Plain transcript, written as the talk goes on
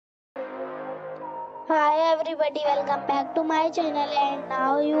Hi everybody, welcome back to my channel and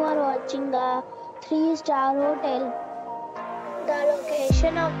now you are watching a 3-star hotel. The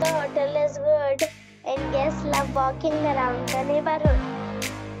location of the hotel is good and guests love walking around the neighborhood.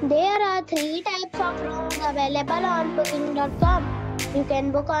 There are 3 types of rooms available on booking.com. You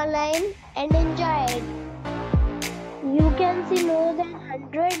can book online and enjoy it. You can see more than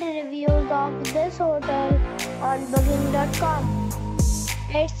 100 reviews of this hotel on booking.com.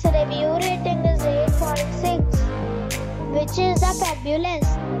 Its review rating is 8.6, which is fabulous.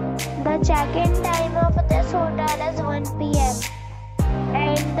 The check-in time of this hotel is 1 p.m.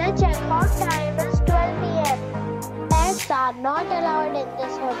 and the check-out time is 12 p.m. Pets are not allowed in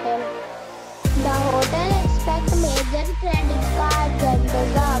this hotel. The hotel expects major credit cards and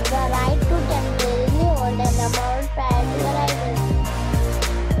reserves the right to temporarily hold an amount prior to arrival.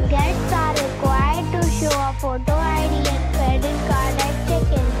 Guests are required to show a photo ID and credit card at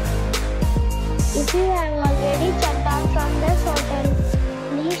check-in. If you have already checked out from this hotel,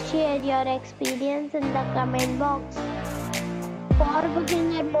 please share your experience in the comment box. For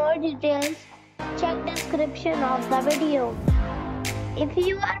booking and more details, check description of the video. If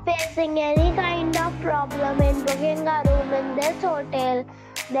you are facing any kind of problem in booking a room in this hotel,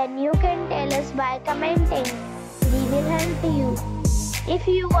 then you can tell us by commenting. We will help you. If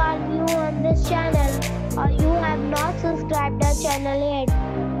you are new on this channel or you have not subscribed our channel yet,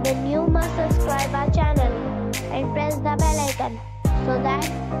 then you must subscribe our channel and press the bell icon so that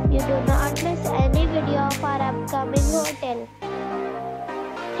you do not miss any video of our upcoming hotel.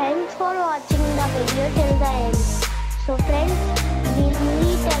 Thanks for watching the video till the end. So friends, we'll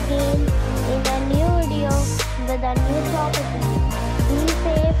meet again in a new video with a new property.